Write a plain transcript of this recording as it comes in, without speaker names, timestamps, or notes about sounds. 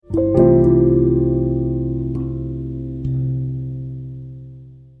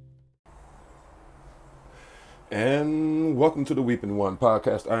welcome to the Weeping One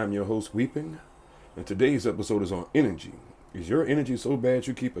podcast. I am your host, Weeping, and today's episode is on energy. Is your energy so bad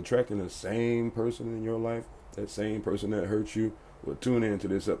you keep attracting the same person in your life? That same person that hurts you? Well, tune in to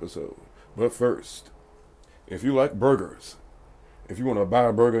this episode. But first, if you like burgers, if you want to buy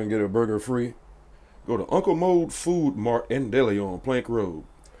a burger and get a burger free, go to Uncle Mo's Food Mart and Deli on Plank Road.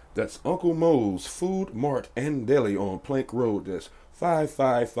 That's Uncle Mo's Food Mart and Deli on Plank Road. That's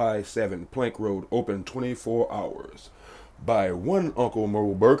 5557 Plank Road, open 24 hours. Buy one Uncle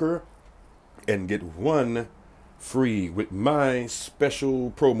Mo burger and get one free with my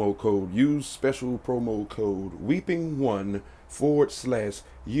special promo code. Use special promo code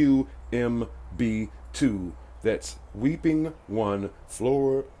Weeping1/UMB2. That's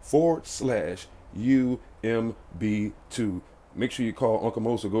Weeping1/UMB2. Make sure you call Uncle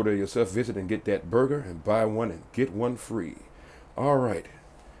Mo, so go there yourself, visit and get that burger and buy one and get one free. All right,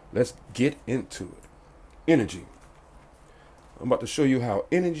 let's get into it. Energy. I'm about to show you how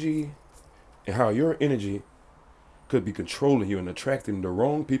energy and how your energy could be controlling you and attracting the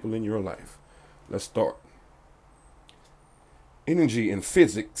wrong people in your life. Let's start. Energy in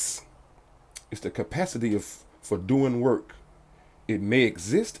physics is the capacity for doing work. It may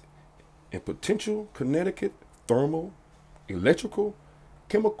exist in potential, kinetic, thermal, electrical,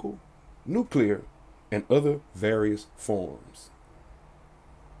 chemical, nuclear, and other various forms.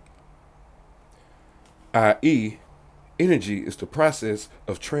 I.e., energy is the process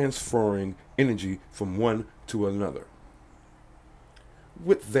of transferring energy from one to another.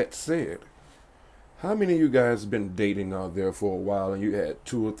 With that said, how many of you guys been dating out there for a while and you had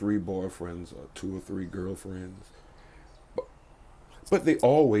 2 or 3 boyfriends or 2 or 3 girlfriends, but they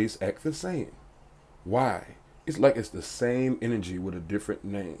always act the same? Why? It's like it's the same energy with a different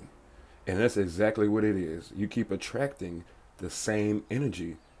name. And that's exactly what it is. You keep attracting the same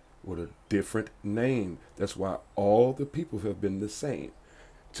energy with a different name. That's why all the people have been the same.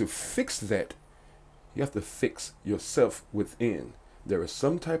 To fix that, you have to fix yourself within. There is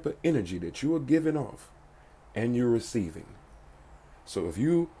some type of energy that you are giving off and you're receiving. So if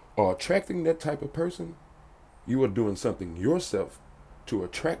you are attracting that type of person, you are doing something yourself to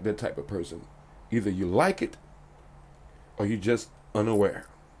attract that type of person. Either you like it or you're just unaware.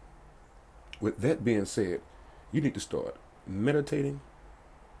 With that being said, you need to start meditating.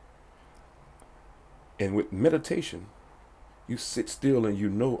 And with meditation, you sit still and you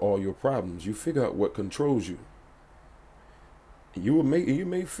know all your problems. You figure out what controls you. You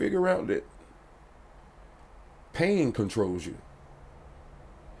may figure out that pain controls you.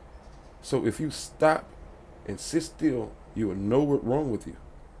 So if you stop and sit still, you will know what's wrong with you.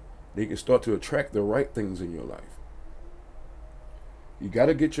 Then you can start to attract the right things in your life. You got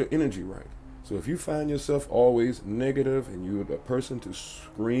to get your energy right. So if you find yourself always negative and you're the person to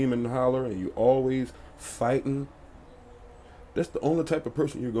scream and holler and you always fighting, that's the only type of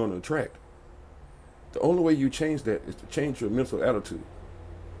person you're going to attract. The only way you change that is to change your mental attitude.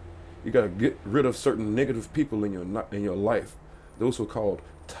 You got to get rid of certain negative people in your life. Those are called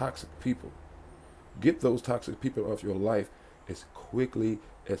toxic people. Get those toxic people off your life as quickly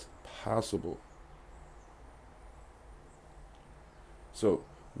as possible. So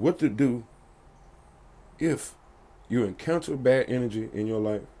what to do if you encounter bad energy in your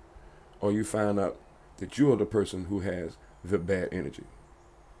life, or you find out that you are the person who has the bad energy.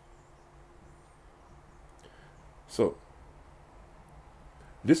 So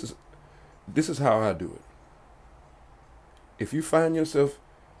this is how I do it. If you find yourself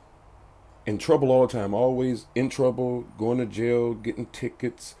in trouble all the time, always in trouble, going to jail, getting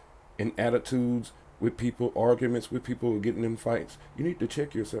tickets, in attitudes with people, arguments with people, getting in fights, you need to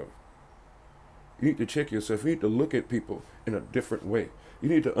check yourself. You need to check yourself. You need to look at people in a different way. You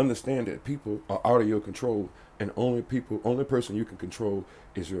need to understand that people are out of your control, and only person you can control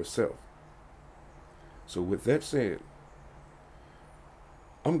is yourself. So with that said,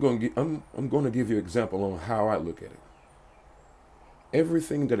 I'm going to give you an example on how I look at it.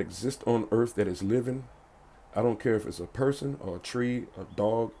 Everything that exists on earth that is living, I don't care if it's a person or a tree, a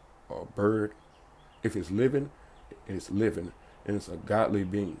dog, or a bird. If it's living, and it's a godly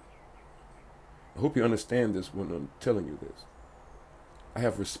being. I hope you understand this when I'm telling you this. I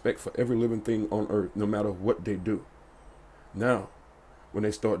have respect for every living thing on earth, no matter what they do. Now, when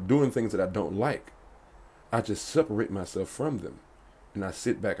they start doing things that I don't like, I just separate myself from them. And I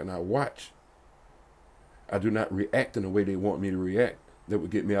sit back and I watch. I do not react in the way they want me to react. That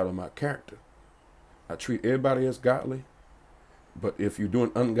would get me out of my character. I treat everybody as godly. But if you're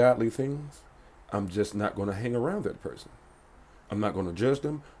doing ungodly things, I'm just not going to hang around that person. I'm not going to judge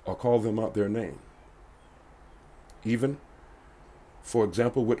them or call them out their name. Even, for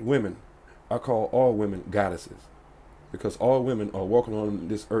example, with women, I call all women goddesses. because all women are walking on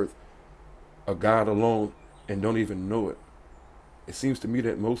this earth a God alone and don't even know it. It seems to me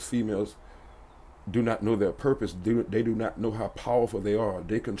that most females do not know their purpose. They do not know how powerful they are.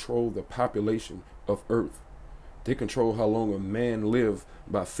 They control the population of earth. They control how long a man lives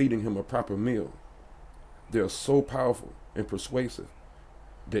by feeding him a proper meal. They are so powerful and persuasive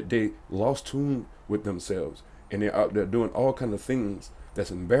that they lost tune with themselves, and they're out there doing all kind of things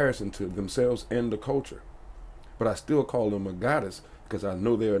that's embarrassing to themselves and the culture. But I still call them a goddess because I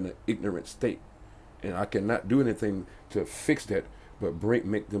know they're in an ignorant state, and I cannot do anything to fix that but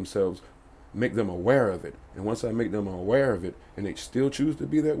make them aware of it. And once I make them aware of it and they still choose to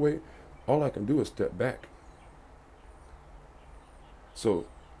be that way, all I can do is step back. So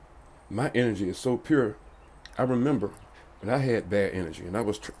my energy is so pure. I remember when I had bad energy and I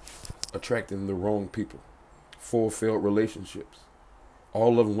was attracting the wrong people. 4 failed relationships.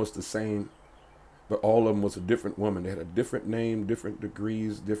 All of them was the same, but all of them was a different woman. They had a different name, different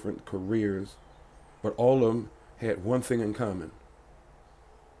degrees, different careers, but all of them had one thing in common,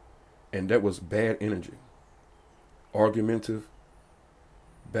 and that was bad energy. Argumentative,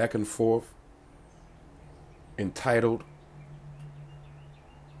 back and forth, entitled.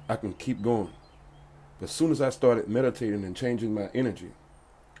 I can keep going. But as soon as I started meditating and changing my energy,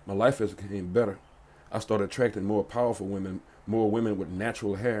 my life has become better. I started attracting more powerful women, more women with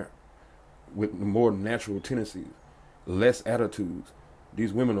natural hair, with more natural tendencies, less attitudes.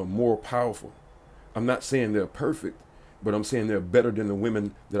 These women are more powerful. I'm not saying they're perfect, but I'm saying they're better than the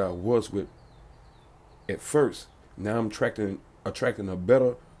women that I was with at first. Now I'm attracting a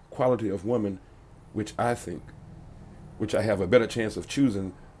better quality of woman, which I have a better chance of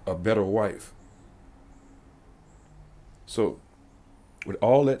choosing a better wife. So, with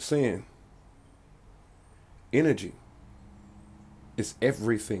all that saying, energy is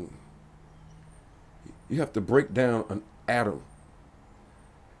everything. You have to break down an atom.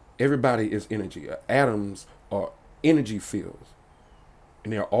 Everybody is energy. Atoms are energy fields,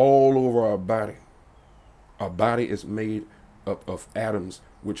 and they're all over our body. Our body is made up of atoms,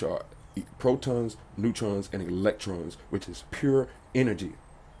 which are protons, neutrons, and electrons, which is pure energy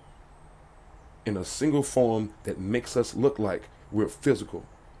in a single form that makes us look like we're physical,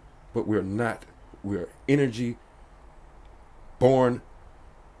 but we're not. We're energy born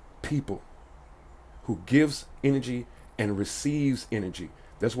people who gives energy and receives energy.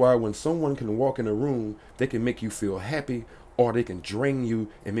 That's why when someone can walk in a room, they can make you feel happy, or they can drain you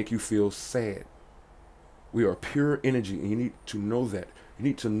and make you feel sad. We are pure energy, and you need to know that. You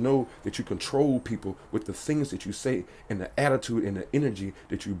need to know that you control people with the things that you say and the attitude and the energy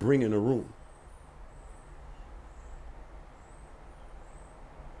that you bring in a room.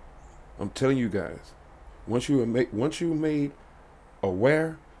 I'm telling you guys, once you made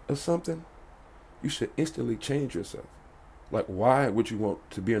aware of something, you should instantly change yourself. Like, why would you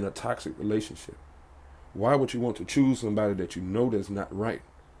want to be in a toxic relationship? Why would you want to choose somebody that you know that's not right?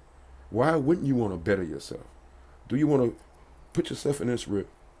 Why wouldn't you want to better yourself? Do you want to put yourself in this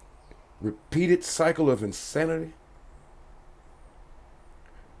repeated cycle of insanity?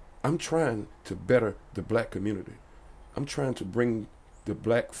 I'm trying to better the black community. I'm trying to bring the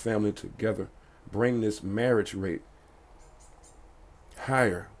black family together, bring this marriage rate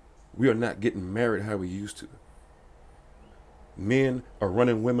higher. We are not getting married how we used to. Men are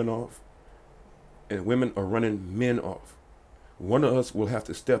running women off, and women are running men off. One of us will have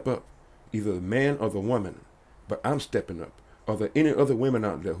to step up, either the man or the woman, but I'm stepping up. Are there any other women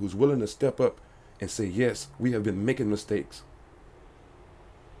out there who's willing to step up and say, yes, we have been making mistakes?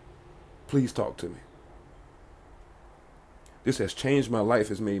 Please talk to me. This has changed my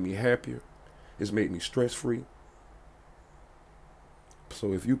life. It's made me happier. It's made me stress-free.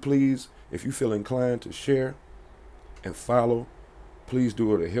 So if you feel inclined to share and follow, please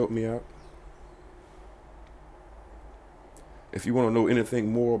do it to help me out. If you want to know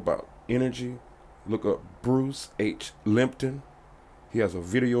anything more about energy, look up Bruce H. Limpton. He has a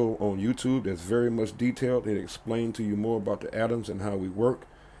video on YouTube that's very much detailed. It explains to you more about the atoms and how we work.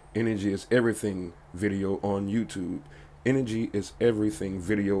 Energy is Everything video on YouTube. Energy is Everything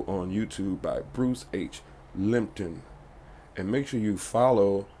video on YouTube by Bruce H. Limpton. And make sure you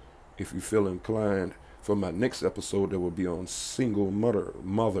follow, if you feel inclined, for my next episode that will be on single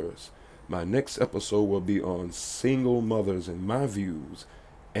mothers. My next episode will be on single mothers and my views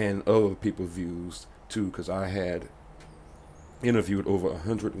and other people's views too, because I had interviewed over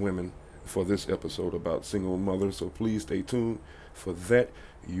 100 women for this episode about single mothers. So please stay tuned for that.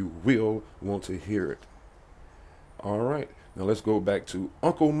 You will want to hear it. All right, now let's go back to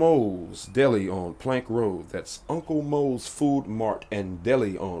Uncle Mo's Deli on Plank Road. That's Uncle Mo's Food Mart and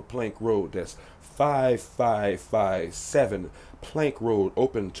Deli on Plank Road. That's 5557 Plank Road,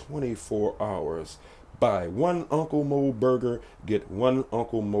 open 24 hours. Buy one Uncle Mo burger, get one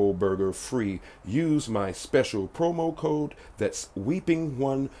Uncle Mo burger free. Use my special promo code. That's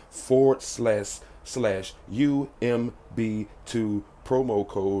weeping1 / UMB2, promo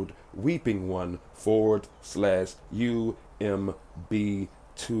code weeping1 /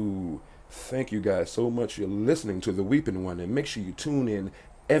 UMB2. Thank you guys so much. You're listening to The Weeping One, and make sure you tune in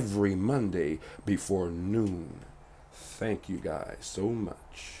every Monday before noon. Thank you guys so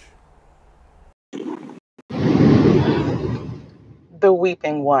much. The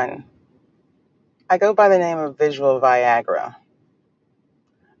Weeping One. I go by the name of Visual Viagra.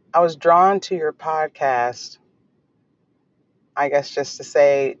 I was drawn to your podcast, I guess just to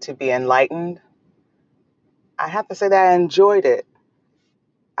say, to be enlightened. I have to say that I enjoyed it.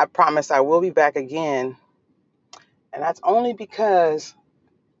 I promise I will be back again. And that's only because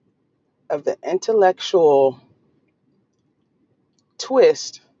of the intellectual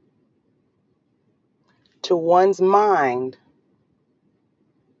twist to one's mind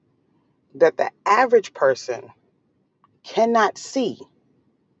that the average person cannot see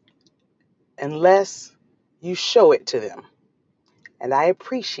unless you show it to them. And I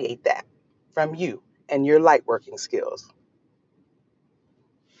appreciate that from you and your light working skills.